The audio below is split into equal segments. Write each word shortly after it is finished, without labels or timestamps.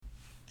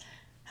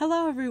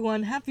Hello,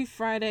 everyone. Happy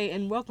Friday,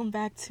 and welcome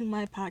back to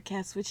my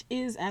podcast, which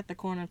is At the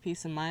Corner of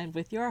Peace of Mind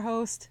with your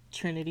host,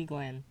 Trinity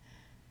Gwen.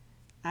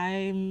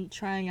 I'm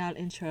trying out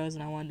intros,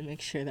 and I wanted to make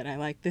sure that I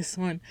like this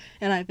one,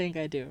 and I think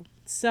I do.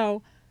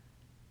 So,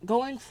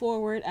 going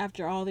forward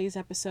after all these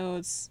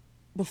episodes,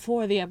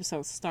 before the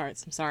episode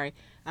starts,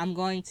 I'm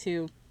going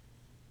to,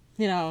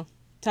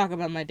 talk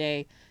about my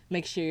day,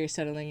 make sure you're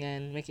settling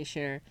in, making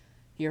sure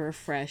you're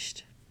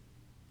refreshed,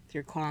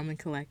 you're calm and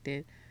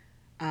collected,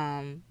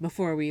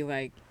 before we,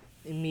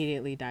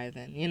 immediately dive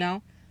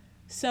in.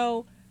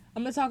 So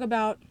I'm gonna talk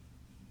about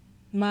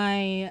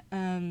my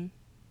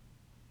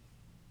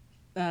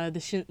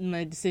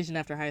my decision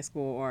after high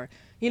school, or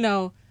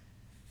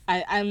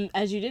I'm,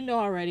 as you didn't know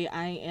already,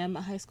 I am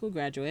a high school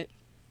graduate,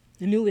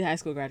 a newly high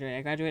school graduate.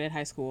 I graduated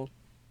high school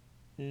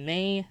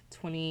May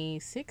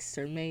 26th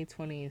or May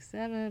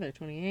 27th or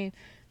 28th.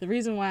 The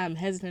reason why I'm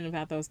hesitant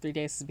about those 3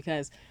 days is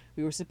because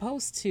we were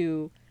supposed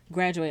to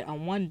graduate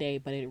on one day,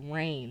 but it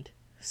rained,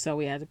 so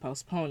we had to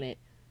postpone it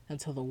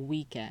until the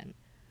weekend.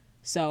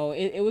 So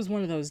it was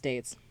one of those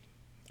dates.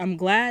 I'm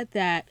glad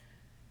that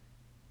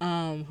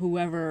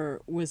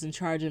whoever was in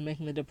charge of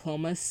making the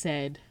diploma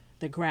said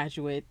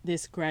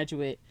this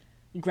graduate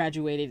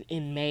graduated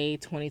in May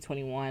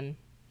 2021,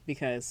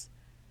 because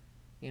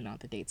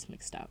the dates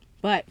mixed up.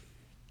 But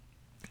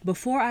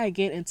before I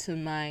get into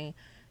my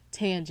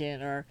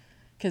tangent, or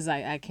because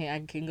I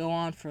can go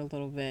on for a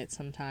little bit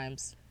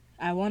sometimes,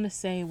 I want to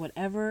say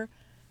whatever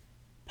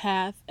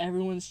path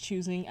everyone's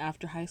choosing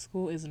after high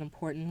school is an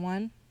important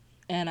one,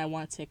 and I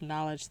want to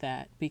acknowledge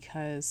that,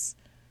 because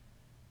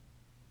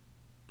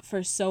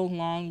for so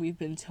long we've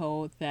been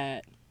told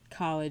that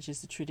college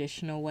is the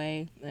traditional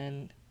way,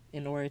 and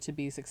in order to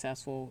be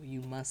successful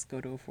you must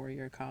go to a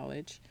 4-year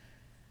college,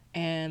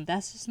 and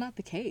that's just not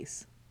the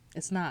case.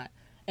 It's not.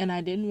 And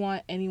I didn't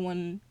want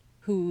anyone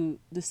who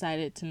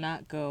decided to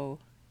not go,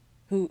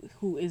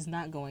 who is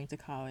not going to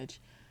college,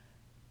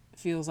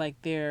 feels like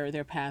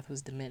their path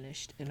was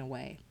diminished in a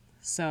way.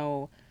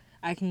 So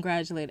I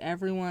congratulate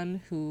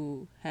everyone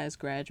who has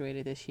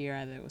graduated this year,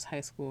 either it was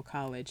high school,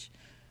 college,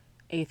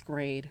 8th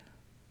grade,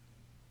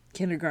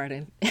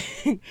 kindergarten,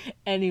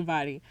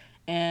 anybody.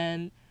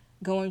 And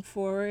going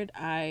forward,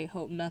 I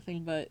hope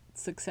nothing but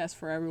success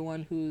for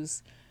everyone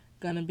who's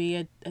going to be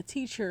a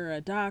teacher,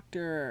 a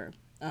doctor,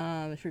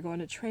 if you're going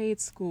to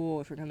trade school,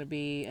 if you're going to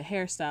be a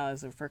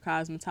hairstylist, or for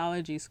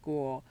cosmetology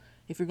school,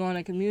 if you're going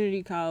to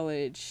community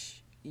college,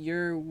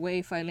 you're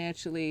way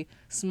financially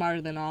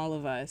smarter than all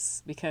of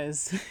us,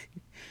 because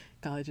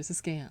college is a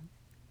scam.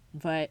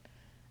 But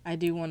I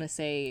do want to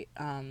say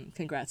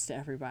congrats to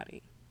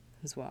everybody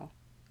as well.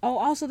 Oh,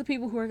 also the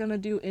people who are going to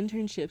do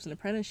internships and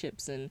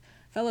apprenticeships and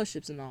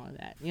fellowships and all of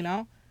that,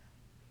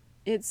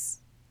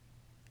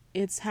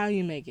 It's how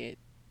you make it.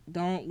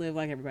 Don't live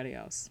like everybody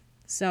else.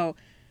 So,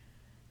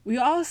 we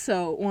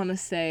also want to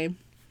say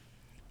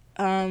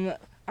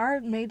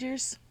our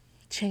majors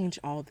change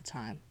all the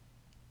time.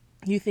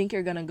 You think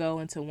you're going to go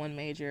into one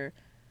major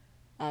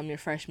your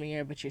freshman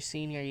year, but your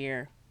senior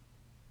year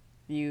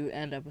you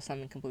end up with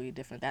something completely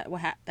different.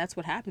 That's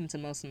what happened to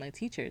most of my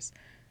teachers.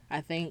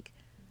 I think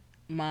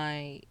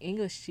my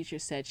English teacher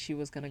said she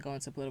was going to go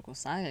into political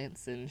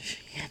science, and she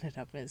ended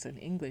up as an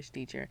English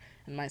teacher.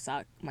 And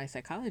my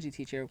psychology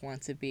teacher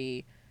wanted to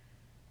be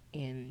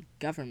in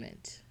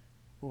government,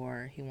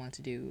 or he wanted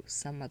to do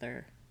some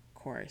other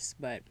course,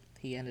 but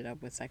he ended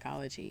up with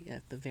psychology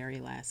at the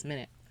very last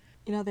minute.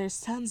 There's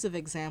tons of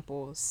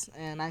examples,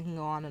 and I can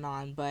go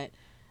on, but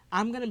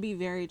I'm going to be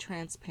very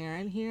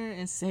transparent here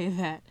and say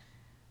that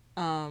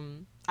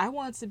I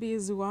want to be a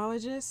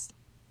zoologist,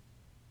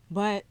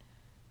 but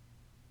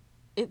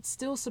it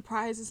still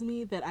surprises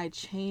me that I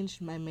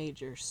changed my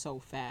major so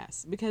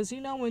fast. Because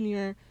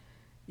when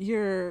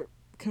you're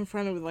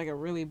confronted with like a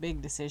really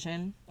big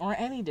decision, or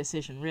any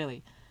decision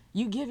really,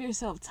 you give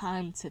yourself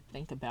time to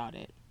think about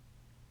it.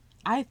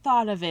 I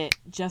thought of it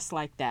just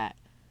like that.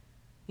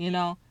 You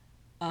know,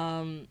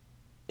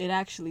 it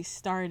actually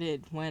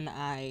started when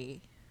I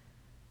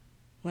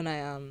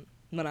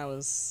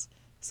was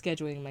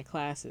scheduling my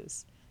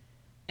classes,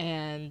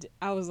 and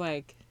I was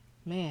like,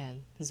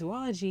 man,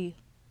 zoology.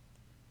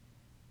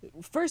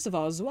 First of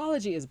all,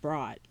 zoology is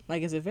broad.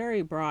 Like, it's a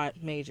very broad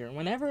major.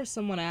 Whenever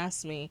someone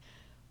asks me,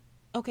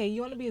 okay, you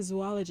want to be a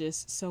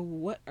zoologist, so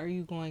what are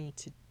you going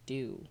to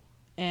do?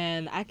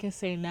 And I can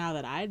say now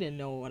that I didn't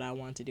know what I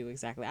wanted to do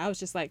exactly. I was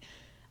just like,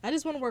 I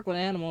just want to work with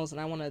animals,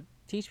 and I want to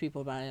teach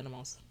people about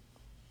animals.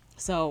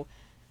 So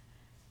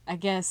I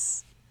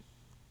guess,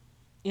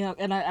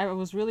 and I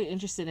was really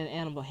interested in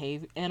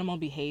animal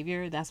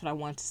behavior. That's what I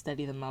wanted to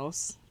study the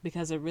most,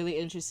 because it really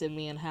interested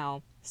me in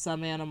how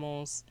some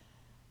animals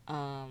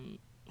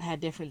had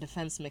different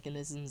defense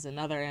mechanisms than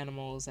other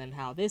animals, and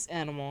how this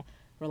animal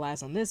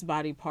relies on this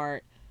body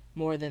part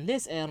more than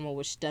this animal,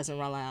 which doesn't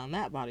rely on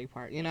that body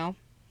part.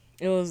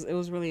 It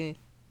was really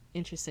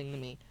interesting to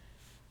me.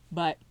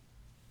 But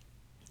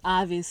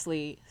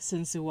obviously,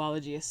 since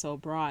zoology is so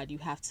broad, you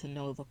have to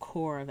know the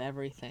core of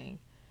everything.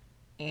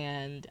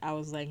 And I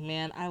was like,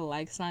 man, I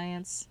like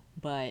science,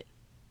 but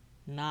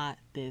not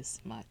this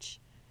much.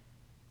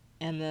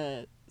 And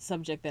the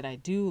subject that I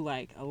do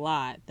like a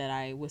lot, that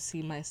I would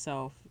see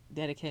myself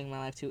dedicating my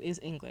life to, is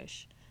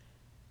English.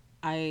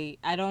 I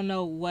don't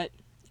know what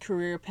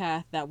career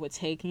path that would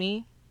take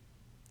me,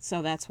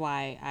 so that's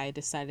why I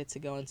decided to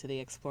go into the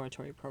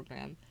exploratory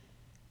program.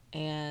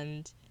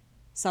 And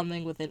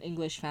something with an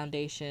English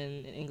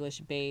foundation, an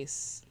English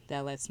base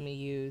that lets me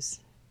use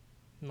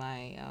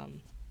my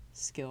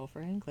skill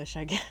for English,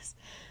 I guess.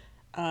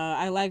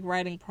 I like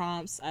writing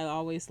prompts. I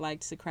always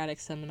liked Socratic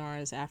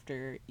seminars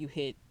after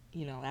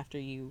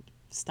you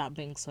stop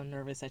being so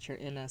nervous that you're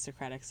in a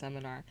Socratic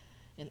seminar,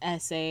 and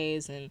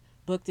essays and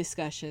book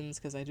discussions,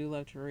 because I do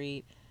love to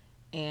read.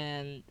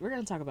 And we're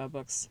going to talk about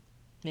books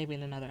maybe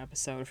in another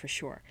episode for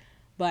sure.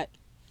 But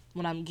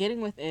what I'm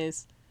getting with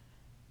is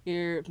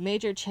your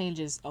major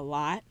changes a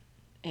lot,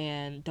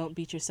 and don't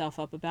beat yourself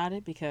up about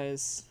it,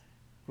 because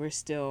we're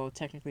still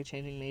technically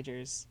changing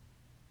majors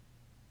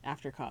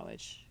after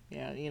college.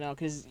 Yeah,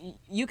 because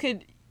you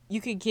could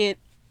get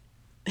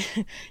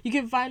you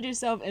can find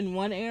yourself in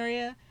one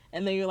area,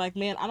 and then you're like,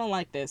 man, I don't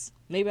like this.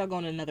 Maybe I'll go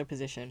in another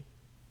position.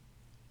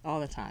 All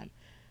the time.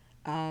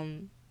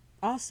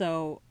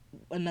 Also,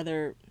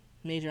 another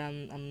major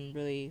I'm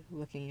really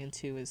looking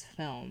into is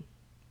film.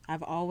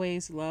 I've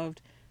always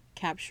loved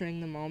capturing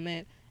the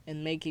moment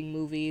and making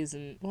movies,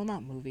 and well,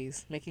 not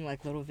movies, making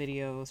like little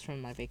videos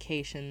from my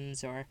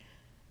vacations or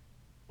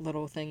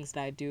little things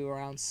that I do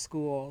around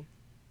school.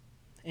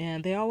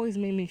 And they always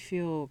made me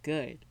feel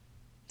good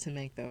to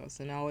make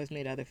those, and I always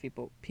made other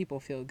people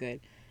feel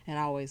good, and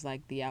I always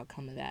liked the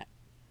outcome of that.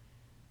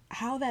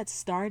 How that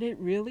started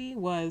really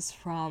was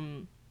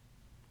from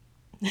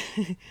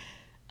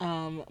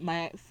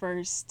my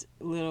first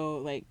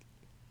my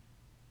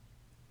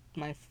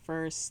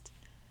first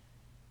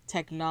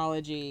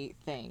technology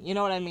thing. You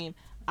know what I mean?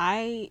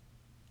 I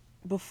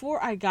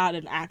Before I got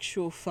an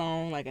actual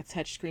phone, like a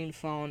touchscreen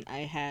phone, I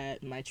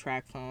had my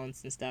track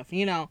phones and stuff,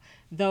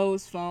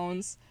 those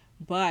phones.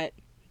 But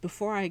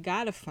before I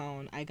got a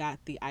phone, I got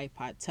the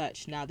iPod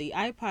Touch. Now, the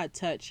iPod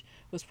Touch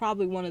was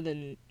probably one of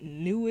the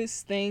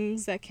newest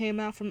things that came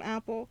out from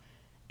Apple.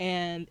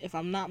 And if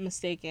I'm not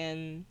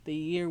mistaken, the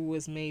year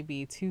was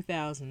maybe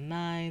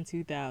 2009,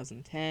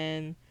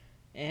 2010.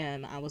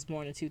 And I was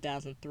born in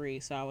 2003,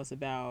 so I was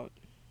about,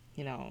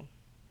 you know,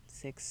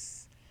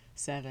 6,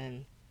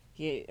 7,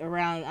 yeah,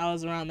 I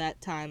was around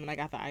that time when I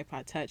got the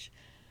iPod Touch.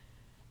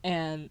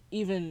 And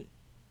even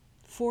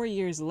 4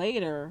 years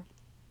later,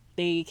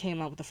 they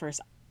came out with the first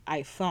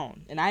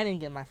iPhone. And I didn't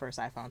get my first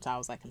iPhone until I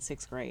was like in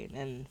 6th grade.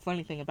 And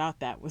funny thing about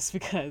that was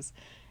because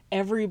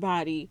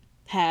everybody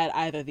had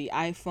either the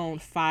iPhone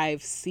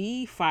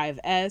 5C,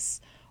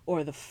 5S,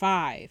 or the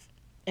 5.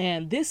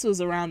 And this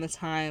was around the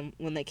time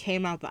when they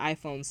came out the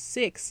iPhone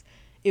 6.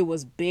 It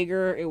was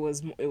bigger, it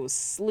was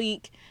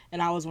sleek,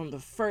 and I was one of the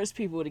first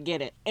people to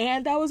get it.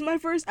 And that was my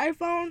first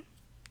iPhone.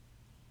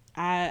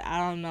 I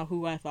don't know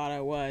who I thought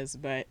I was,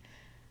 but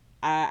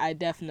I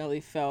definitely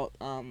felt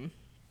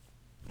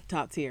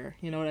top tier.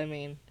 You know what I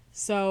mean?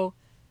 So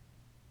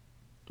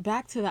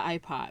back to the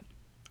iPod.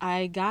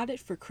 I got it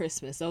for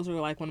Christmas. Those were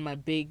like one of my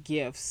big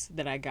gifts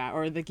that I got,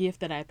 or the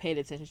gift that I paid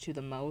attention to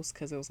the most,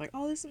 because it was like,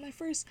 oh, this is my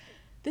first.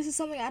 This is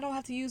something I don't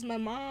have to use my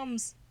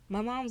mom's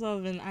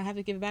oven. I have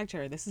to give it back to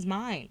her. This is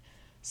mine.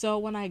 So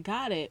when I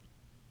got it,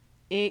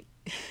 it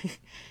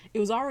it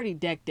was already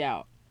decked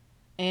out.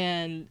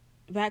 And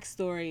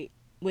backstory,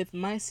 with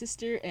my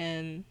sister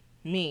and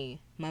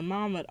me, my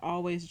mom would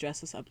always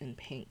dress us up in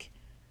pink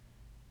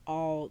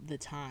all the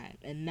time.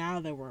 And now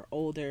that we're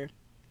older,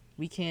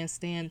 we can't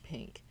stand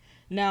pink.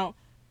 Now,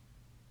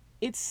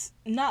 it's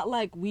not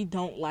like we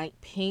don't like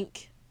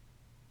pink.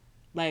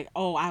 Like,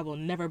 oh, I will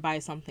never buy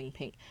something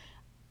pink.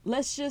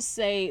 Let's just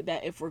say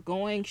that if we're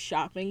going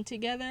shopping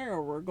together,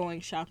 or we're going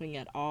shopping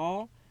at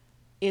all,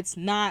 it's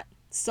not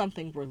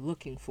something we're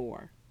looking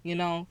for.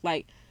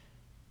 Like,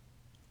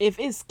 if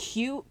it's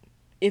cute,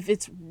 if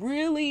it's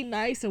really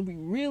nice and we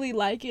really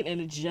like it and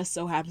it just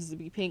so happens to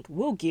be pink,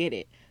 we'll get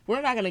it.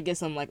 We're not going to get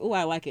something like, oh,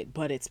 I like it,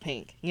 but it's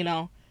pink.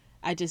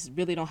 I just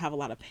really don't have a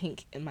lot of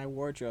pink in my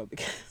wardrobe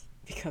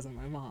because of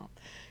my mom.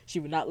 She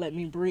would not let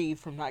me breathe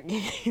from not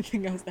getting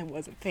anything else that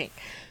wasn't pink.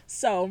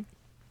 So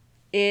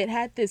it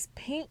had this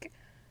pink,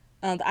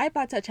 the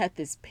iPod Touch had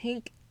this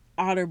pink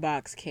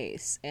OtterBox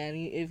case. And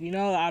if you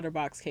know the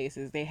OtterBox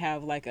cases, they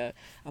have like a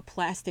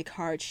plastic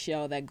hard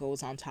shell that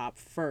goes on top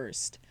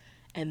first,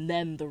 and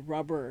then the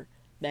rubber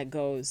that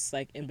goes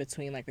like in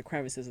between, like the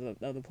crevices of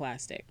the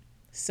plastic.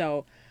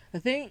 So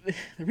the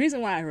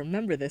reason why I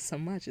remember this so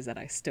much is that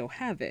I still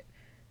have it.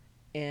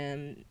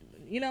 And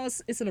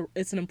it's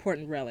an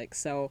important relic,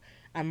 so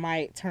I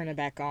might turn it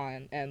back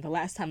on. And the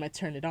last time I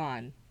turned it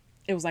on,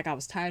 it was like I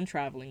was time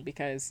traveling,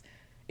 because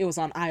it was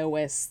on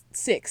iOS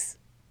 6.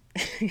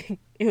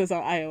 It was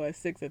on iOS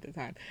 6 at the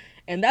time,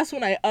 and that's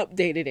when I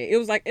updated it. It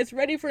was like, it's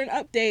ready for an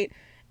update,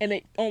 and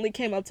it only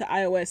came up to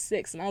iOS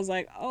 6, and I was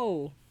like,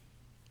 oh,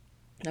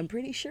 I'm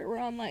pretty sure we're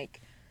on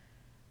like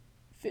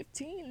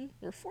 15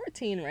 or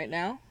 14 right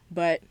now.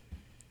 But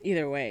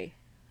either way,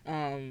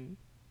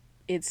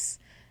 it's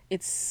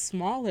it's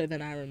smaller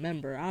than I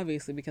remember,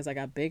 obviously, because I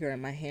got bigger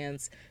and my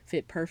hands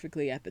fit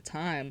perfectly at the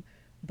time.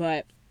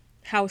 But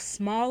how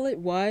small it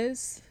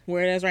was,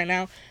 where it is right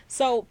now.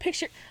 So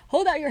picture,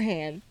 hold out your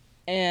hand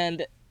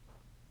and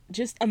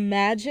just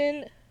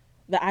imagine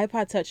the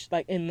iPod Touch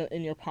like in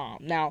your palm.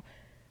 Now,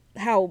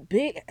 how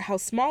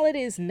small it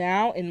is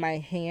now in my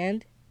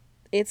hand,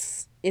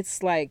 it's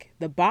like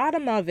the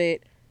bottom of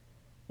it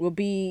will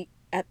be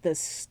at the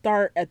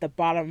start at the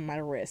bottom of my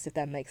wrist, if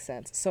that makes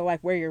sense. So like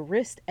where your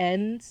wrist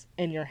ends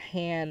and your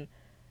hand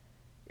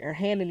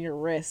and your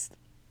wrist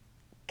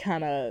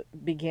kind of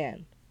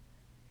begin.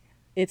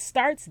 It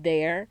starts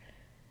there,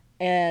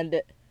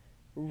 and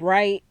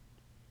right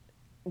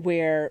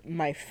where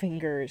my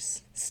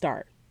fingers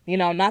start. You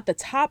know, not the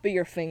top of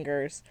your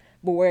fingers,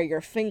 but where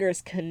your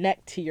fingers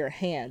connect to your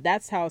hand.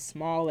 That's how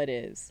small it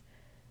is.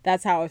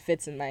 That's how it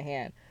fits in my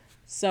hand.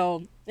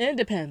 So it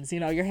depends. You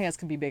know, your hands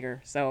can be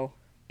bigger, so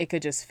it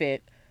could just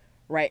fit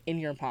right in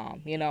your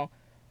palm, you know.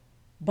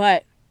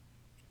 But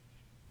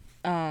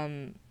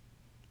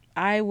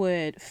I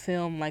would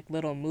film like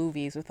little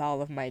movies with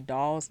all of my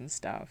dolls and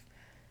stuff.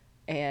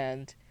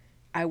 And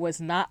I was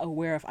not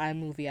aware of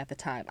iMovie at the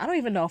time. I don't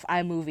even know if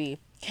iMovie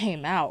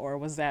came out or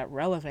was that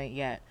relevant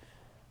yet.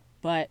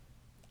 But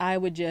I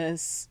would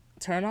just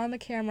turn on the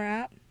camera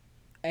app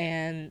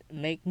and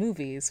make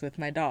movies with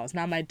my dolls.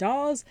 Now, my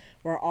dolls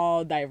were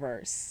all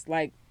diverse.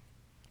 Like,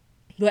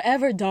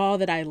 whatever doll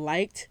that I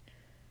liked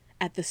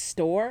at the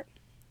store,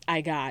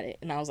 I got it.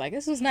 And I was like,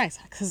 this was nice.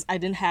 Because I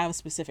didn't have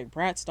specific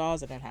Bratz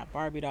dolls. I didn't have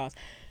Barbie dolls.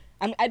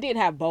 I mean, I did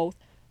have both.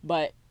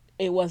 But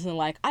it wasn't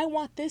like, I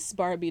want this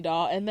Barbie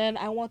doll. And then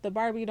I want the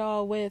Barbie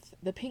doll with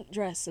the pink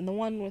dress. And the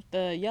one with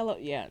the yellow.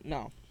 Yeah,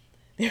 no.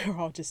 They were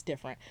all just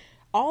different.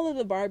 All of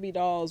the Barbie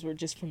dolls were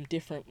just from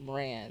different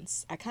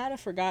brands. I kind of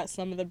forgot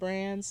some of the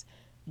brands,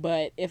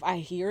 but if I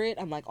hear it,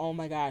 I'm like, oh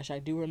my gosh, I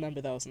do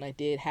remember those. And I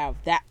did have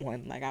that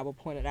one. Like, I will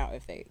point it out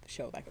if they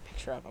showed like a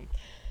picture of them.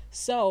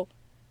 So,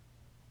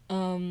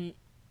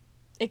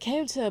 it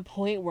came to a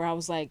point where I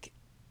was like,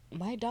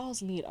 my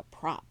dolls need a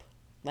prop.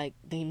 Like,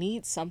 they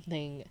need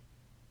something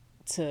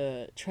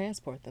to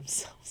transport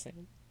themselves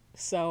in.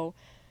 So,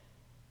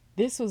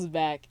 this was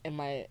back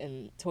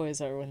in Toys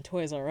R when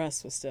Toys R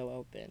Us was still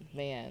open.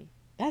 Man,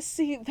 that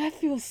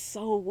feels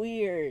so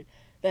weird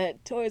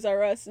that Toys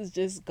R Us is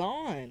just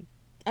gone.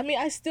 I mean,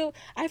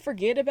 I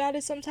forget about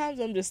it sometimes.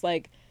 I'm just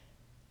like,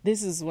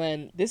 this is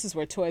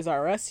where Toys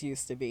R Us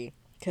used to be.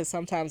 Because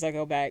sometimes I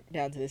go back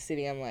down to the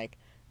city. I'm like,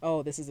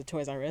 oh, this is the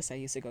Toys R Us I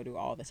used to go to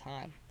all the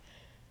time.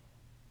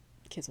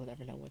 Kids will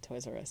never know what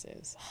Toys R Us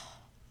is.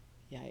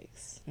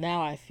 Yikes.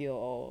 Now I feel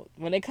old.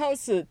 When it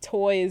comes to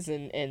toys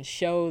and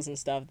shows and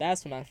stuff,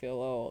 that's when I feel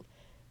old.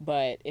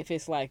 But if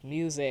it's like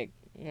music,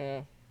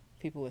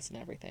 people listen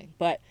to everything.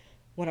 But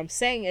what I'm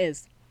saying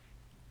is,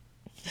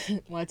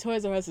 why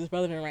Toys R Us is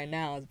relevant right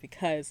now is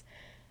because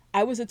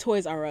I was a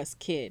Toys R Us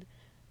kid.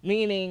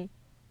 Meaning,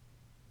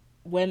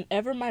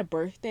 whenever my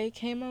birthday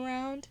came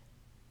around,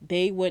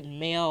 they would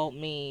mail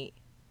me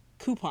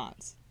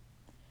coupons.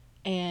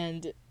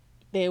 And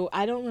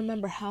I don't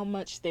remember how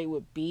much they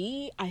would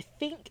be. I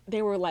think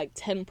they were like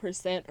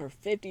 10% or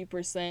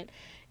 50%. It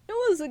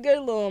was a good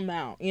little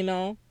amount, you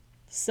know?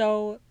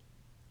 So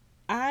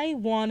I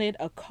wanted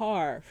a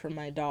car for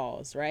my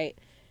dolls, right?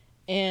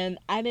 And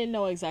I didn't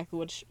know exactly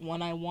which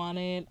one I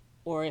wanted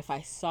or if I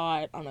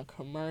saw it on a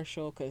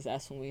commercial, because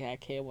that's when we had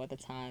cable at the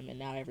time, and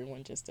now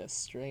everyone just does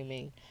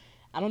streaming.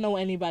 I don't know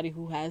anybody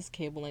who has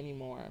cable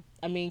anymore.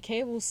 I mean,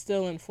 cable's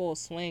still in full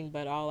swing,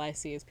 but all I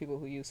see is people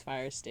who use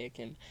Fire Stick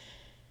and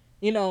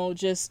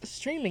just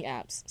streaming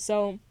apps.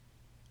 So,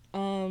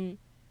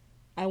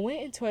 I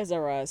went into Toys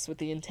R Us with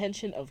the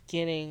intention of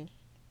getting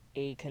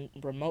a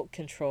remote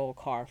control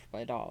car for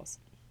my dolls.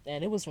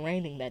 And it was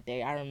raining that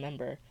day, I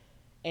remember.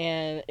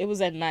 And it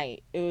was at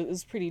night. It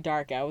was pretty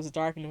dark out. It was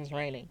dark and it was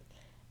raining.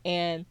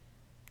 And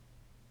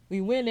we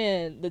went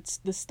in.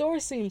 The store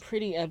seemed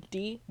pretty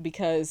empty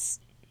because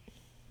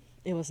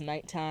it was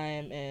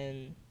nighttime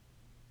and,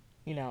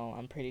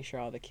 I'm pretty sure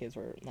all the kids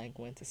were like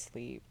went to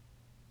sleep.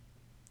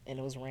 And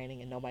it was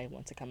raining and nobody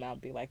wanted to come out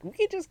and be like, we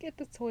could just get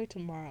the toy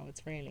tomorrow.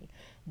 It's raining.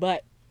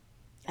 But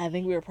I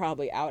think we were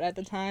probably out at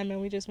the time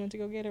and we just went to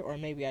go get it. Or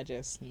maybe I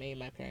just made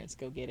my parents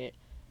go get it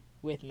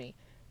with me.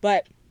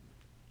 But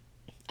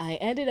I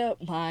ended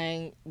up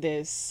buying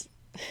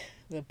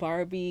the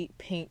Barbie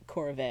pink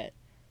Corvette.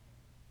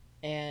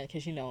 And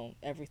because,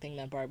 everything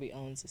that Barbie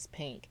owns is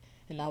pink.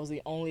 And that was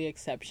the only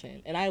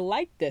exception. And I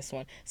liked this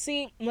one.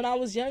 See, when I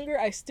was younger,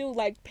 I still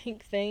liked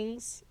pink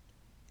things.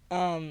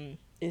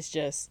 It's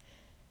just,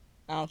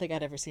 I don't think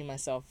I'd ever see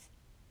myself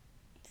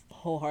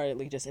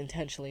wholeheartedly just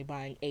intentionally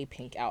buying a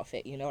pink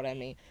outfit. You know what I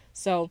mean?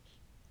 So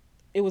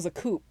it was a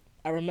coupe.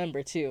 I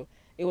remember too.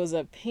 It was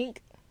a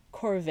pink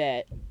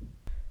Corvette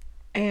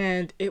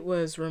and it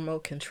was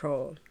remote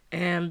controlled.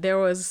 And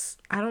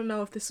I don't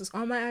know if this was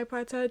on my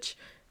iPod Touch,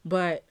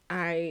 but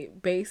I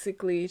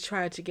basically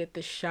tried to get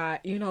the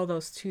shot,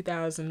 those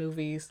 2000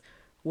 movies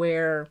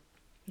where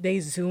they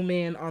zoom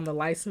in on the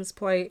license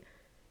plate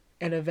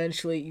and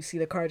eventually you see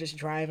the car just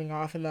driving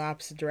off in the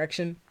opposite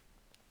direction.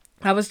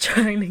 I was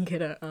trying to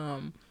get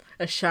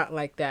a shot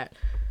like that.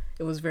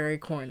 It was very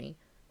corny.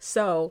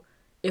 So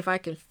if I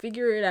can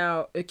figure it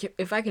out,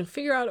 if I can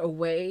figure out a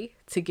way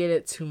to get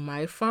it to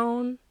my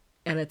phone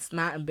and it's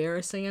not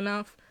embarrassing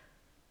enough,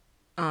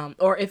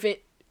 or if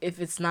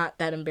it's not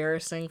that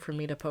embarrassing for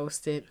me to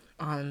post it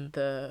on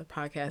the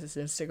podcast's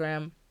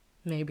Instagram,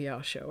 maybe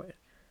I'll show it.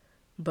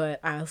 But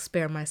I'll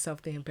spare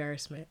myself the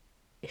embarrassment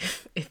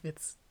if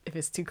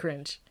it's too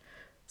cringe.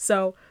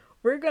 So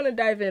we're gonna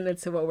dive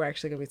into what we're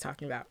actually gonna be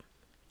talking about.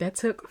 That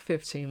took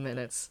 15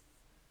 minutes.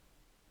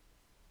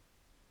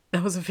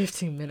 That was a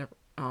 15-minute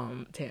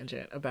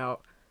tangent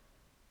about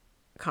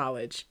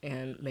college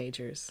and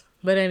majors.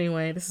 But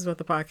anyway, this is what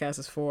the podcast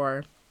is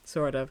for,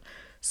 sort of.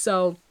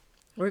 So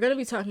we're going to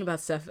be talking about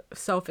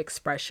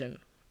self-expression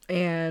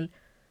and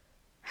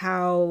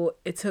how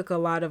it took a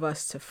lot of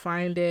us to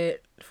find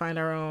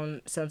our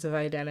own sense of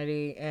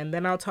identity. And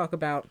then I'll talk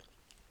about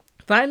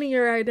finding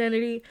your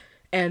identity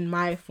and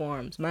my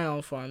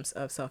own forms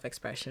of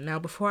self-expression. Now,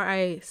 before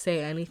I say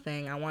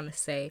anything, I want to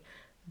say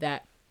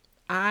that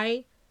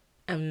I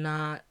am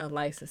not a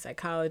licensed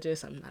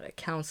psychologist. I'm not a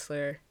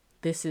counselor.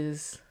 This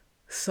is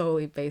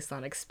solely based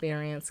on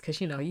experience,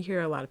 because you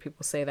hear a lot of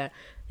people say that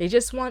they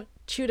just want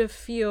you to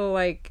feel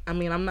like,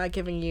 I'm not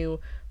giving you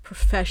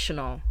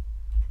professional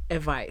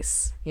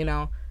advice.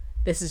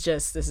 This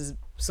is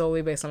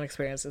solely based on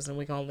experiences, and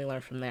we can only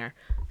learn from there.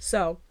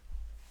 So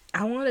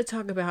I want to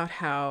talk about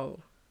how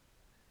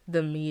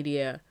the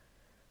media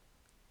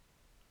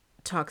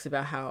talks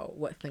about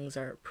what things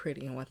are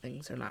pretty and what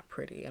things are not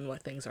pretty, and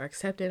what things are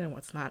accepted and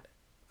what's not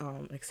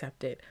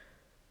accepted.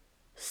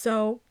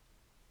 So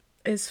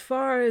as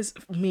far as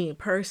me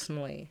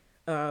personally,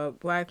 a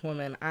Black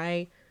woman,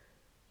 I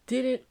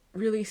didn't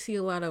really see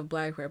a lot of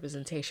Black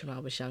representation when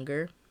I was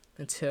younger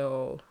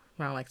until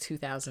around like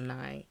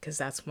 2009, because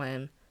that's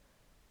when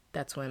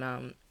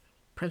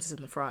Princess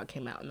and the Frog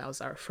came out, and that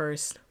was our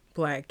first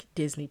Black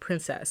Disney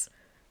princess.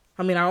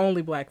 Our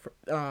only Black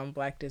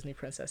Disney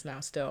princess now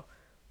still.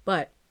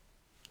 But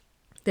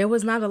there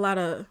was not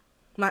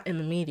in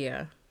the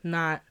media,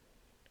 not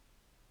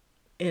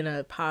in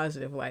a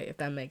positive light, if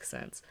that makes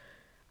sense.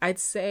 I'd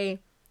say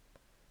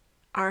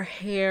our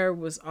hair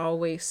was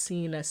always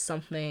seen as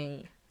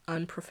something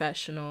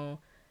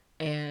unprofessional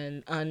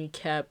and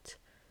unkept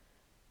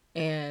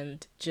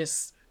and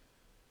just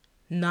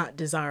not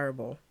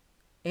desirable.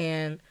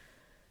 And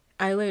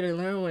I later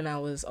learned when I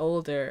was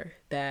older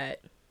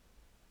that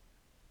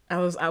I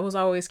was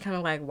always kind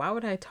of like, why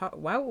would I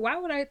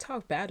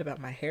talk bad about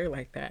my hair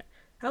like that?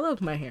 I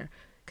love my hair,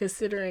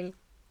 considering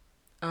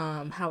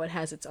how it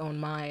has its own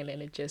mind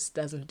and it just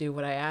doesn't do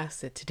what I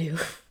asked it to do.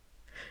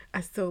 I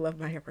still love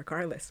my hair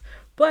regardless.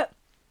 But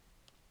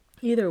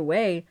either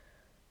way,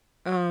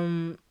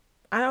 I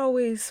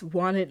always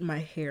wanted my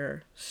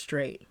hair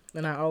straight,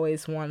 and I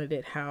always wanted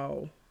it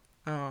how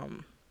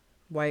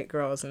white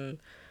girls and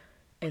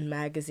in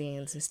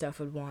magazines and stuff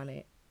would want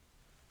it.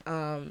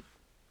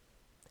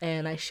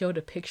 And I showed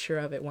a picture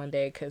of it one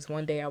day, because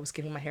one day I was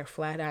getting my hair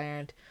flat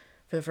ironed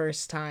for the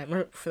first time,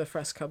 or for the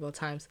first couple of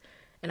times.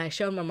 And I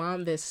showed my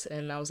mom this,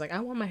 and I was like,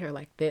 I want my hair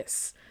like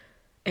this.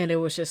 And it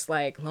was just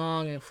like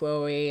long and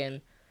flowy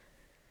and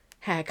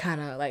had kind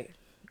of like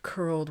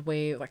curled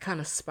wave, like kind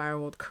of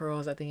spiraled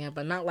curls at the end,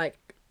 but not like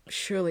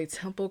Shirley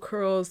Temple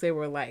curls. They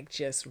were like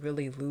just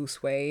really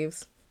loose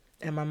waves.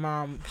 And my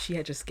mom, she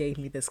had just gave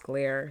me this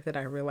glare that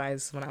I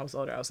realized when I was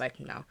older. I was like,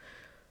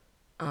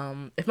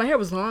 if my hair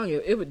was long,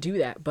 it would do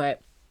that,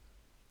 but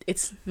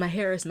my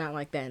hair is not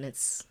like that in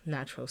its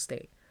natural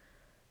state.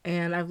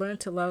 And I've learned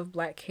to love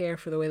Black hair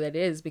for the way that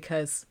it is,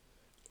 because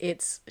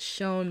it's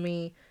shown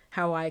me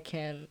how I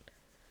can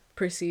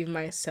perceive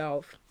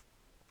myself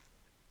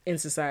in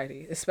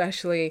society,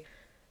 especially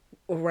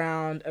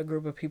around a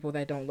group of people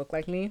that don't look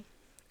like me,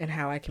 and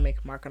how I can make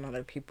a mark on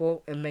other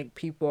people and make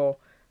people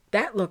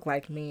that look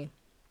like me,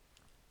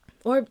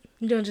 or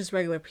just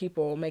regular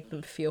people, make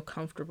them feel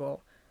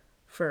comfortable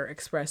for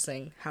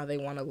expressing how they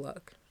want to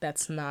look.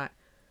 That's not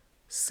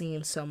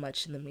seen so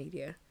much in the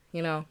media.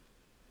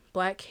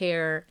 Black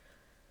hair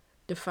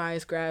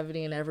defies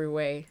gravity in every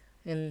way,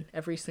 in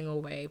every single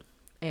way.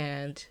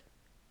 And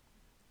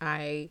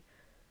I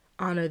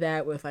honor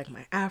that with like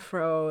my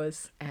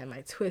afros and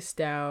my twist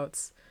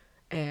outs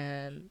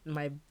and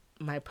my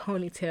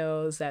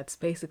ponytails. That's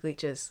basically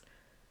just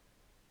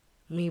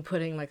me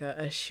putting like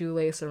a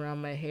shoelace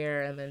around my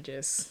hair and then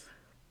just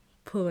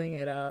pulling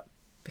it up,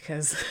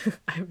 because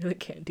I really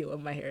can't deal with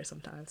my hair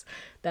sometimes.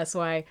 That's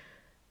why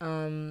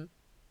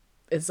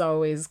it's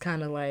always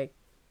kind of like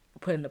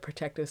put in a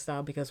protective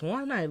style, because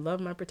one, I love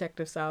my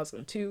protective styles,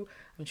 and two,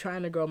 I'm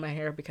trying to grow my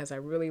hair because I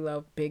really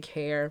love big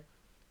hair.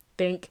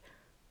 Think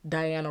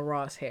Diana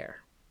Ross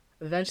hair.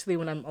 Eventually,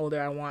 when I'm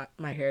older, I want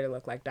my hair to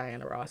look like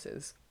Diana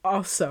Ross's.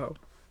 Also,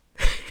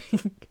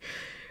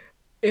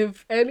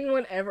 if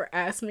anyone ever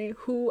asked me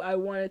who I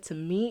wanted to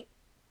meet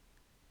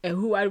and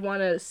who I'd want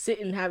to sit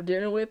and have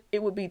dinner with,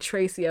 it would be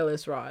Tracee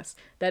Ellis Ross.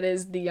 That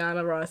is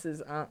Diana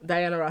Ross's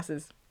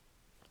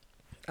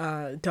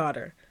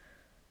daughter.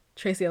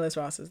 Tracy Ellis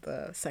Ross is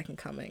the second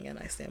coming, and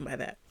I stand by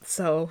that.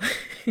 So,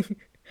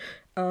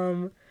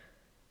 um,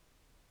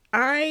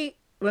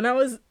 when I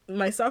was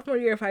my sophomore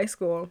year of high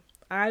school,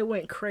 I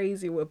went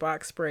crazy with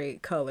box spray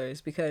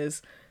colors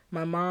because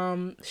my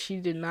mom, she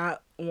did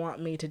not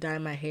want me to dye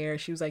my hair.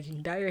 She was like, "You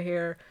can dye your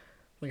hair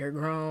when you're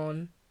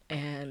grown,"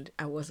 and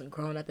I wasn't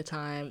grown at the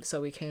time,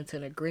 so we came to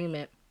an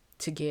agreement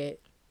to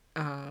get.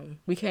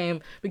 We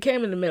came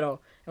in the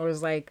middle and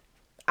was like,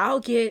 "I'll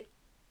get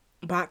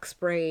box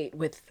sprayed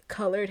with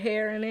colored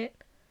hair in it,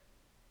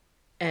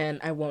 and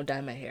I won't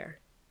dye my hair.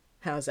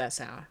 How's that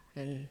sound?"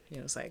 And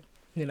it was like,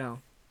 you know,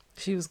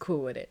 she was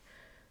cool with it.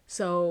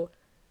 So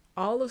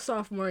all of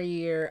sophomore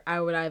year,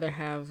 I would either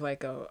have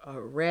like a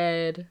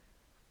red,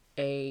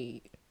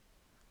 a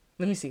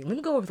let me see, let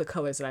me go over the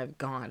colors that I've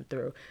gone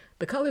through.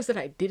 The colors that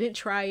I didn't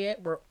try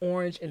yet were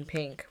orange and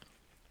pink.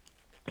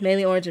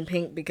 Mainly orange and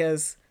pink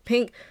because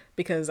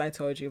I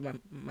told you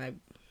my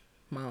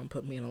mom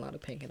put me in a lot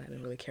of pink and I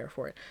didn't really care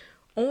for it.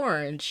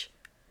 Orange,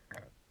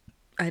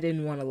 I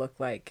didn't want to look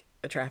like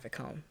a traffic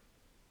cone.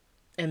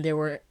 And there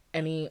were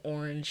any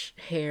orange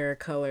hair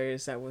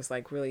colors that was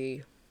like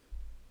really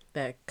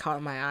that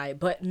caught my eye.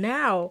 But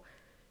now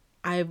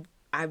I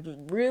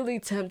I'm really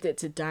tempted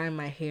to dye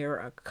my hair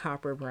a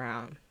copper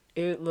brown.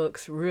 It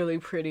looks really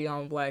pretty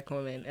on black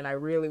women, and I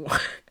really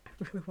want I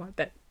really want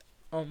that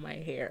on my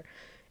hair.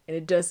 And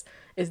it just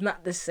it's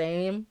not the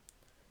same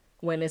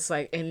when it's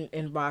like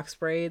in box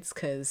braids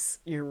because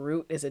your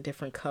root is a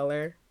different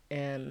color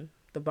and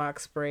the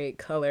box braid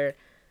color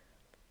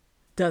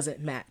doesn't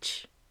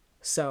match.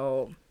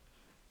 So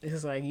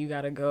it's like you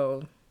go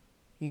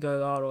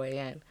all the way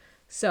in.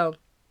 So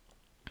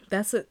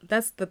that's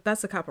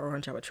the copper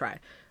orange I would try.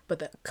 But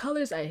the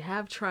colors I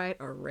have tried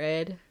are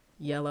red,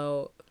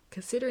 yellow.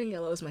 Considering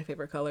yellow is my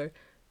favorite color,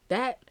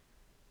 that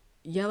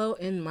yellow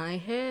in my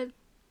head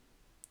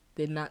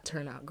did not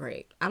turn out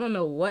great. I don't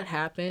know what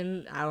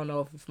happened. I don't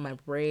know if my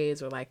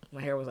braids or like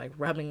my hair was like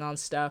rubbing on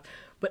stuff.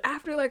 But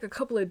after like a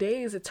couple of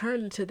days, it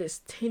turned into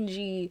this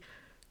tingy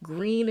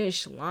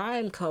greenish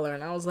lime color.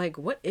 And I was like,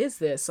 what is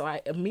this? So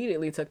I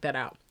immediately took that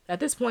out. At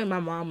this point, my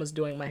mom was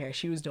doing my hair.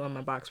 She was doing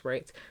my box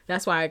braids.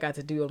 That's why I got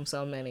to do them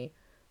so many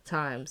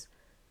times.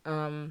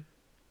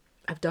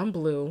 I've done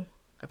blue.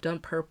 I've done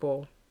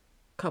purple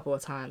a couple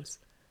of times.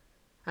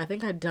 I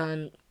think I've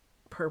done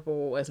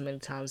purple as many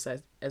times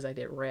as I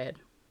did red.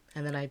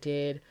 And then I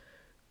did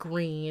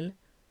green,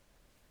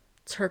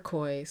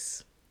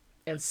 turquoise,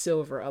 and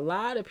silver. A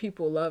lot of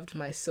people loved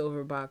my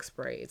silver box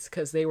braids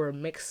because they were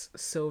mixed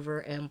silver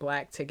and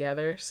black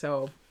together.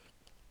 So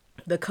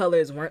the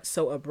colors weren't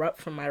so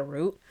abrupt from my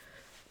root.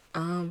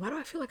 Why do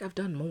I feel like I've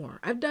done more?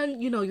 I've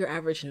done, your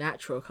average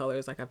natural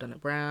colors. Like I've done a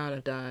brown,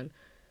 I've done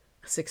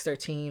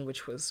 613,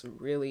 which was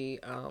really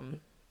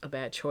a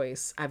bad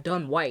choice. I've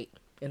done white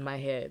in my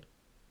head.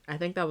 I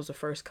think that was the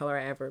first color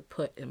I ever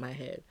put in my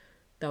head.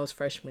 That was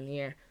freshman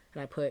year,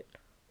 and I put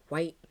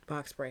white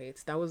box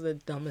braids. That was the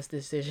dumbest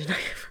decision I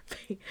ever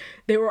made.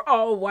 They were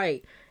all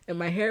white, and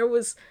my hair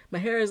is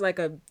like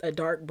a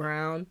dark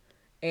brown,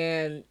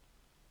 and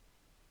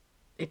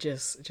it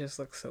just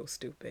looks so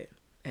stupid.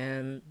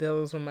 And that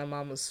was when my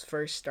mom was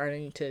first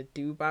starting to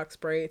do box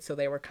braids, so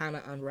they were kind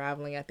of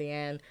unraveling at the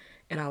end.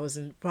 And I was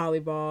in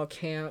volleyball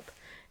camp,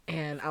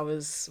 and I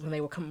was when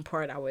they would come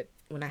apart,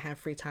 when I had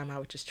free time, I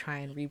would just try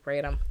and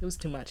rebraid them. It was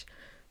too much,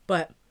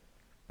 but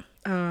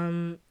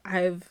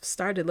I've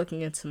started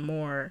looking into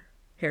more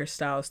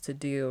hairstyles to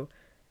do,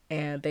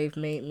 and they've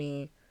made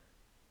me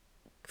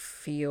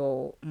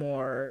feel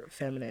more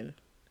feminine.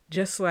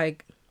 Just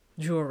like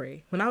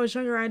jewelry. When I was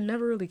younger, I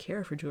never really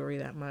cared for jewelry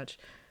that much.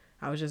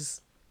 I was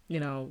just,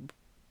 you know,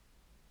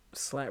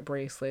 slap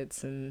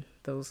bracelets and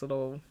those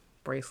little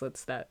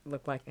bracelets that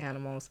look like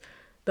animals.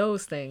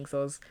 Those things,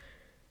 those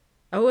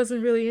I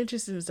wasn't really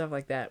interested in stuff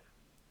like that.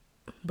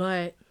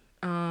 But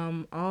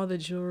all the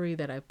jewelry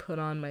that I put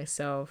on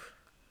myself,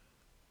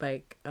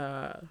 like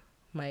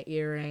my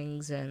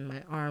earrings and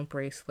my arm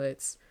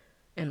bracelets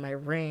and my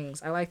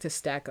rings, I like to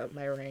stack up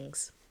my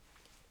rings.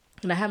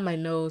 And I have my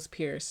nose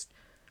pierced.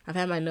 I've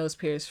had my nose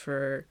pierced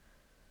for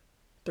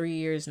 3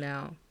 years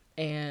now,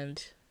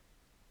 and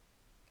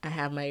I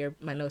have my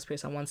nose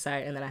pierced on one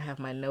side, and then I have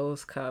my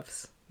nose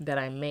cuffs that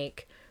I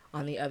make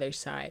on the other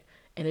side,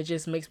 and it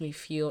just makes me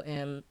feel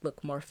and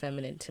look more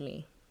feminine to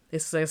me.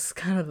 It's just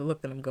kind of the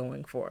look that I'm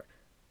going for.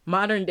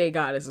 Modern day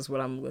goddess is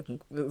what I'm looking.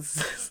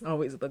 It's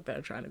always the look that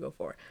I'm trying to go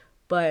for,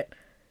 but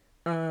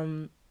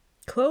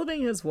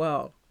clothing as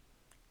well.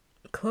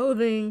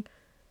 Clothing,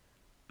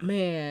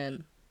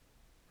 man.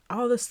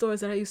 All the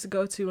stores that I used to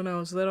go to when I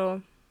was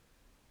little,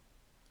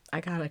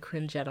 I kind of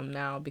cringe at them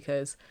now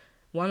because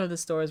one of the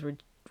stores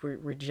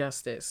were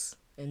Justice,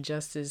 and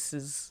Justice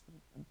is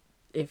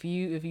if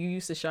you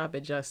used to shop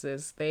at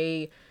Justice,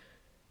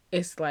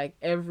 it's like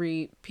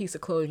every piece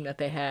of clothing that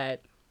they had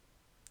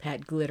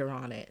glitter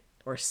on it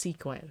or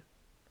sequin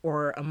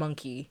or a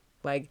monkey.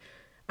 Like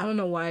I don't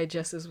know why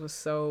Justice was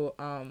so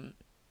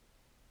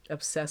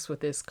obsessed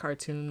with this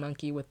cartoon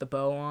monkey with the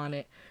bow on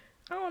it.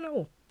 I don't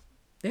know.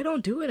 They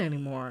don't do it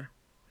anymore.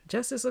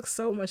 Justice looks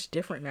so much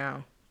different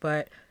now.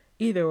 But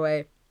either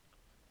way,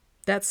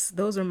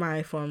 those are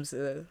my forms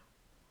of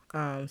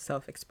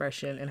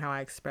self-expression and how I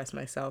express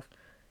myself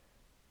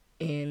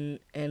in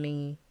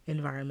any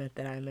environment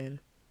that I'm in.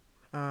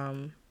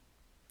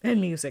 And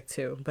music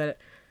too, but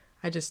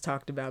I just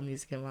talked about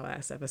music in my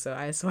last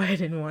episode, so I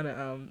didn't want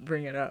to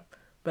bring it up.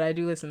 But I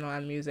do listen to a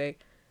lot of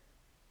music.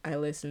 I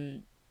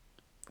listen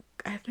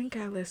I think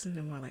I listen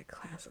to more like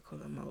classical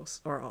the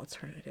most or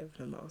alternative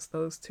the most.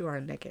 Those two are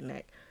neck and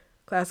neck.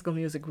 Classical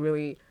music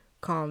really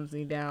calms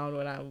me down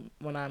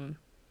when I'm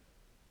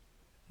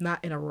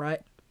not in a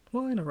rut.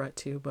 Well, in a rut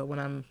too, but when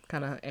I'm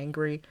kind of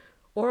angry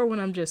or when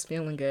I'm just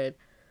feeling good.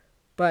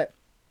 But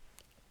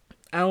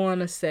I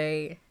want to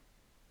say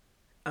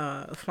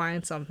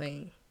find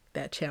something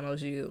that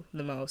channels you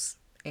the most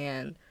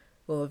and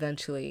will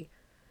eventually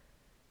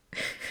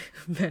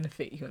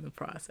benefit you in the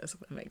process, if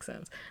that makes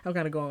sense. I'm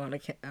kind of going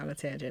on a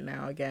tangent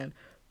now again,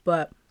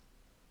 but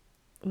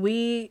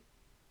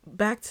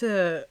back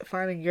to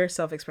finding your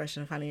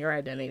self-expression, finding your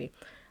identity.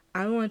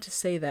 I want to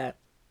say that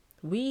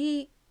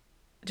we,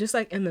 just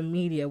like in the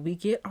media, we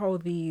get all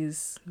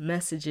these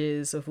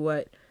messages of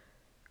what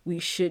we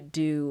should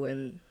do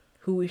and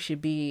who we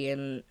should be,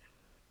 and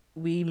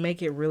we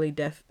make it really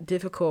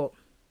difficult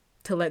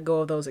to let go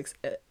of those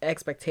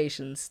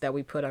expectations that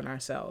we put on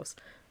ourselves.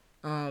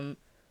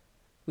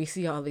 We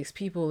see all these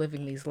people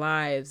living these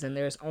lives, and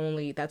that's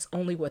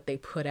only what they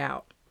put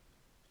out,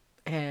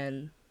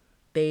 and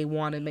they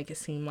want to make it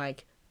seem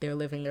like they're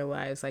living their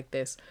lives like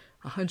this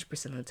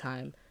 100% of the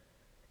time,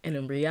 and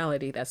in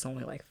reality that's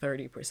only like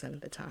 30%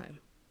 of the time.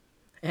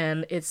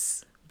 And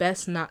it's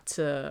best not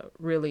to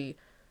really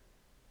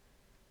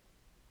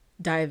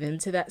dive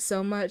into that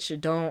so much.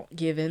 Don't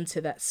give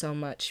into that so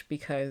much,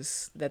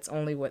 because that's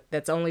only what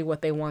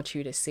they want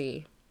you to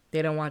see.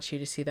 They don't want you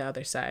to see the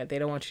other side. They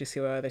don't want you to see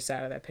what the other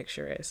side of that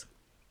picture is.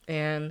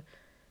 And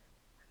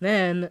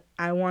then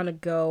I want to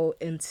go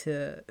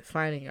into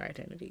finding your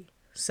identity.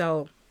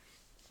 So,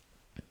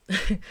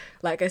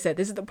 like I said,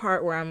 this is the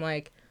part where I'm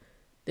like,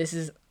 this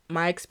is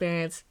my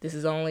experience. This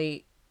has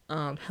only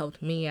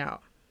helped me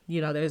out.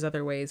 There's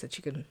other ways that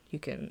you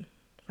can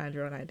find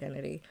your own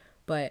identity,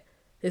 but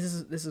this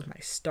is my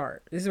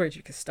start. This is where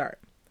you can start.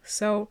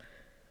 So,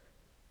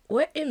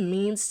 what it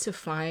means to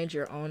find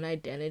your own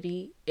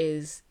identity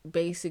is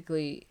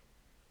basically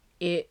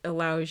it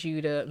allows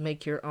you to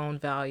make your own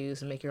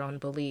values and make your own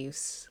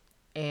beliefs,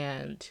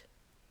 and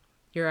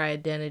your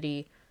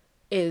identity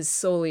is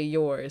solely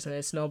yours and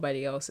it's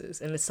nobody else's,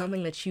 and it's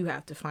something that you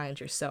have to find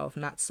yourself,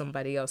 not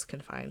somebody else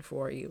can find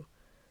for you.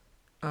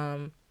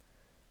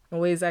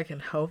 Ways I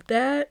can help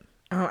that,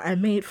 I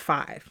made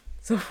 5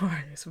 so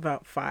far. It's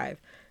about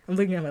 5. I'm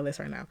looking at my list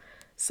right now.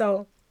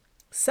 So,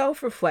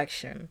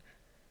 self-reflection,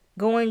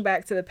 going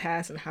back to the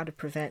past and how to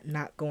prevent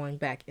not going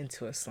back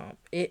into a slump.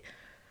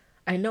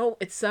 I know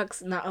it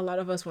sucks. Not a lot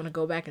of us want to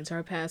go back into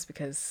our past,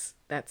 because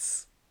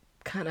that's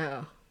kind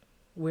of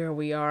where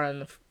we are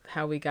and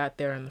how we got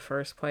there in the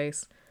first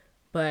place.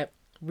 But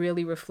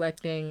really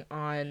reflecting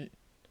on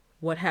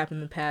what happened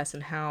in the past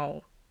and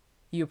how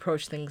you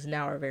approach things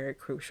now are very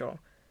crucial.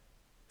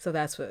 So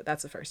that's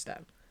the first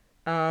step.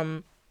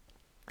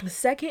 The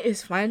second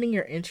is finding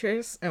your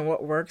interests and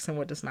what works and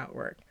what does not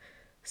work.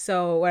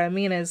 So what I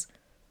mean is,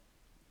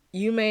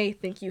 you may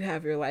think you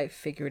have your life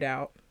figured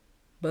out,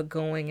 but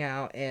going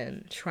out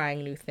and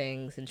trying new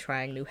things and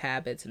trying new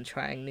habits and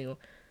trying new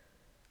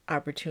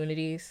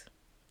opportunities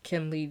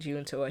can lead you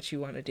into what you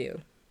want to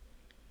do.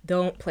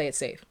 Don't play it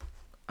safe.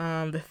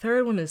 The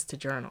third one is to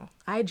journal.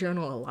 I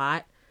journal a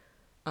lot.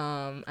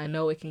 I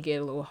know it can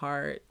get a little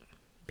hard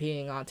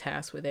being on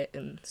task with it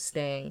and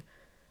staying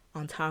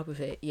on top of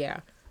it.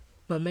 Yeah.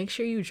 But make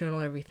sure you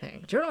journal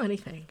everything. Journal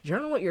anything.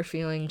 Journal what you're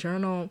feeling.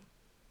 Journal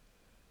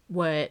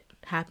what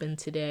happened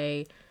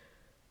today.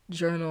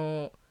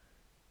 Journal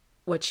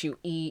what you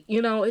eat.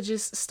 It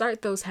just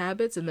start those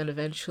habits, and then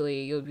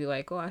eventually you'll be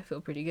like, oh, I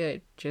feel pretty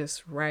good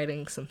just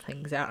writing some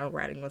things out and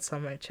writing what's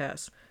on my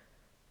chest.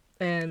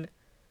 And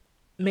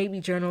maybe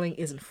journaling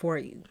isn't for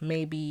you.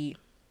 Maybe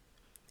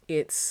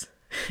it's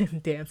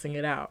dancing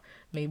it out.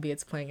 Maybe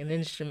it's playing an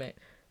instrument.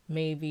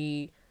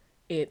 Maybe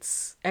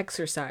it's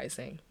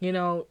exercising.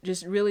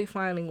 Just really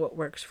finding what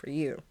works for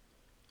you.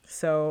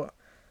 So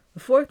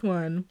the fourth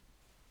one,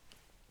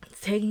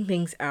 taking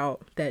things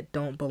out that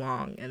don't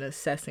belong and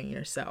assessing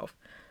yourself.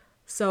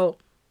 So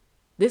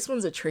this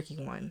one's a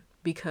tricky one,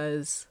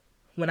 because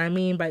what I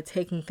mean by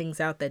taking things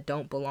out that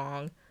don't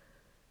belong,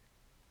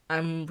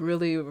 I'm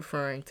really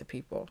referring to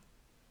people.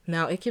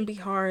 Now, it can be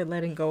hard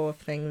letting go of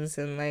things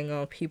and letting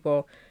go of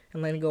people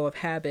and letting go of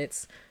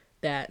habits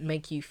that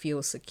make you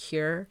feel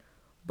secure,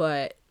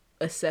 but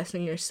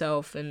assessing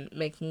yourself and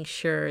making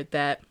sure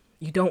that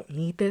you don't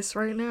need this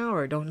right now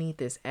or don't need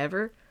this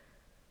ever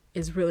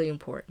is really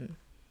important.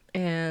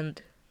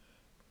 And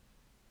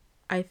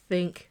I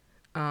think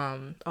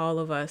all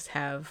of us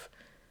have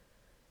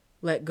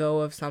let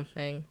go of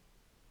something,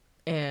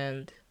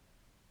 and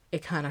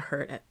it kind of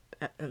hurt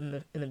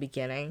in the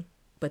beginning,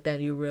 but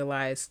then you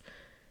realize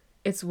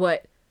it's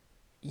what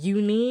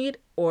you need,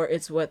 or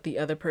it's what the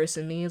other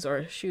person needs,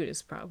 or shoot,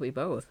 it's probably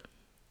both.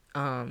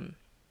 Um,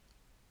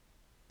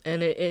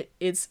 and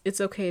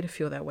it's okay to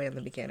feel that way in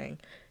the beginning.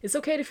 It's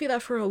okay to feel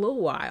that for a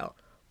little while,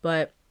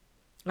 but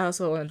I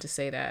also wanted to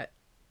say that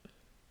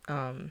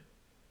um,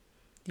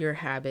 your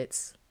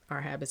habits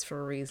are habits for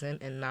a reason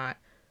and not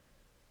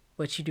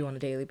what you do on a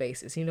daily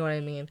basis. You know what I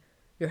mean?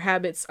 Your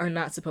habits are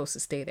not supposed to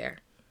stay there,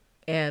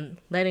 and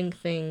letting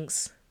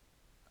things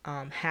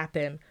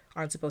happen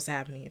aren't supposed to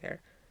happen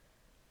either.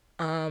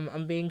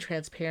 I'm being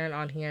transparent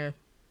on here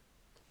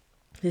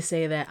to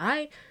say that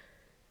I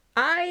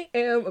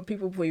am a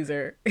people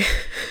pleaser.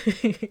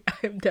 I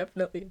am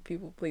definitely a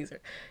people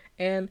pleaser.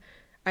 And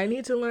I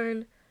need to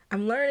learn,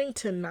 I'm learning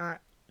to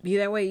not be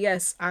that way.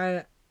 Yes,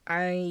 I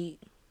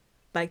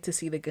like to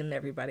see the good in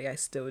everybody. I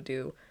still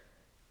do.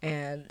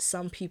 And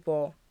some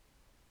people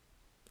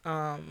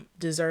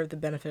deserve the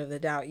benefit of the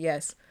doubt.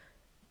 Yes,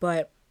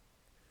 but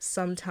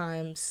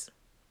sometimes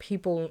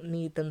people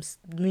need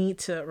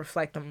to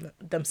reflect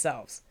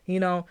themselves. You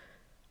know,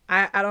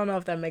 I don't know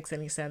if that makes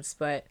any sense,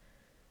 but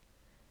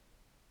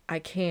I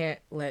can't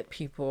let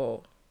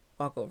people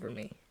walk over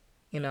me,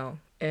 you know,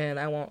 and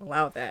I won't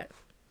allow that.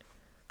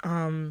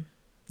 Now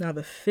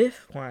the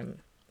fifth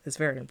one is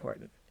very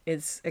important.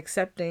 It's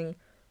accepting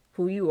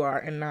who you are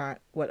and not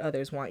what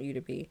others want you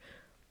to be.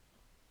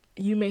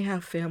 You may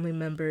have family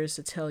members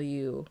to tell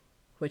you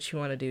what you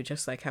want to do,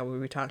 just like how we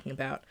were talking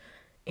about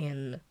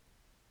in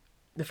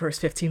the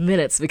first 15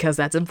 minutes, because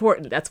that's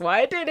important. That's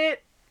why I did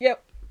it.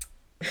 Yep.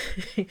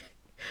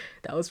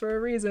 That was for a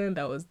reason.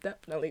 That was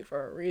definitely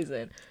for a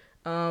reason.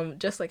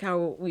 Just like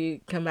how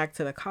we come back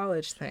to the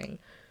college thing,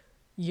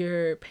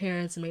 your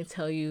parents may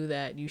tell you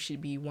that you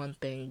should be one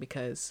thing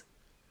because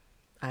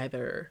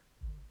either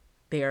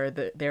they're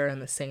in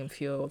the same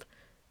field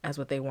as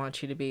what they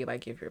want you to be.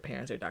 Like if your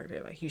parents are a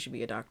doctor, like you should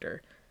be a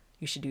doctor,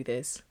 you should do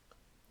this,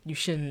 you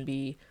shouldn't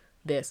be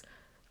this,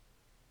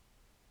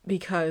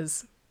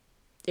 because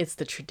it's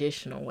the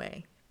traditional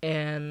way.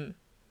 And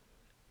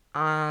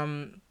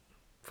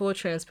full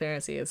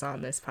transparency is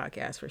on this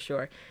podcast for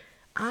sure.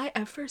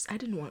 At first I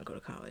didn't want to go to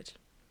college.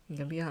 I'm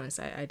gonna be honest,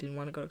 I didn't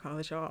want to go to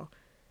college at all.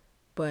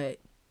 But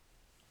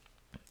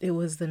it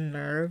was the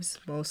nerves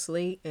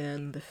mostly,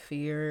 and the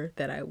fear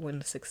that I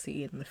wouldn't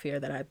succeed, and the fear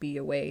that I'd be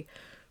away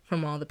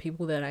from all the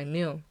people that I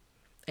knew.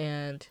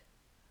 And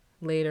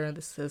later,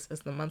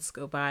 as the months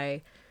go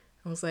by,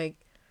 I was like,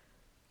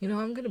 you know,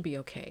 I'm gonna be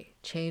okay.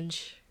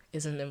 Change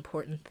is an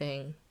important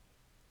thing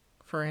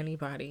for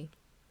anybody,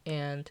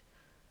 and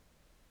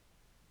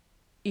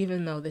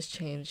even though this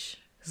change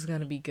is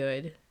gonna be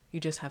good, you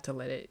just have to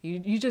let it.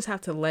 You just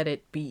have to let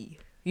it be.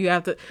 You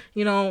have to,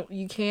 you know,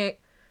 you can't.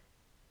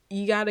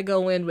 You gotta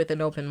go in with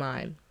an open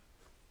mind.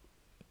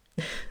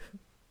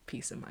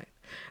 Peace of mind.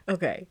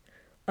 Okay.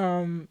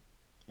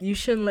 You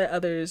shouldn't let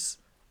others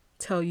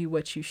tell you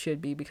what you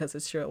should be, because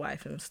it's your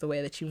life and it's the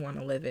way that you want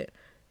to live it.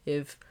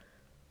 If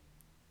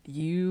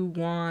you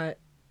want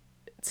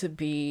to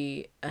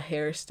be a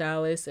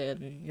hairstylist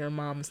and your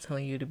mom's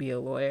telling you to be a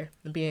lawyer,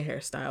 be a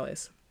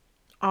hairstylist.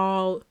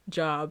 All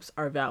jobs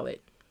are valid.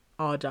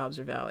 All jobs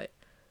are valid.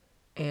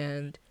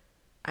 And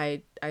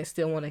I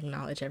still want to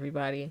acknowledge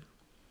everybody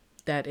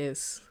that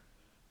is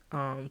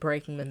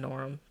breaking the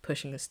norm,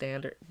 pushing the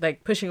standard,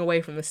 like pushing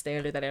away from the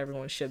standard that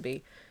everyone should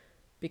be,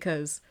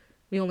 because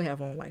we only have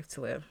one life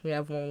to live. We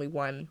have only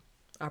one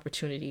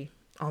opportunity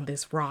on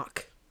this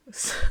rock.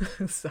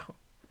 So,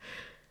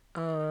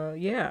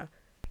 yeah.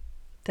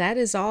 That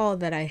is all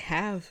that I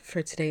have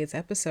for today's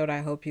episode.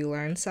 I hope you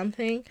learned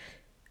something,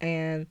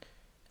 and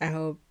I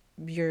hope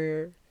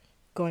you're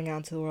going out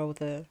into the world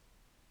with a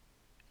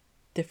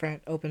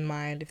different open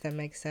mind, if that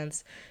makes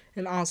sense.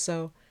 And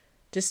also,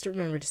 just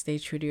remember to stay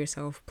true to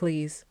yourself.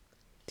 Please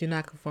do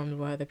not conform to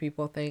what other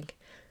people think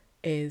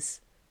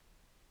is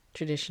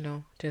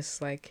traditional,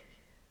 just like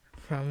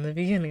from the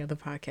beginning of the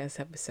podcast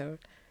episode.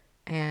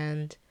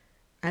 And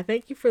I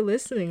thank you for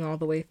listening all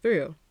the way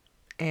through.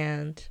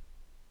 And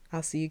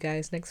I'll see you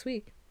guys next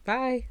week.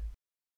 Bye.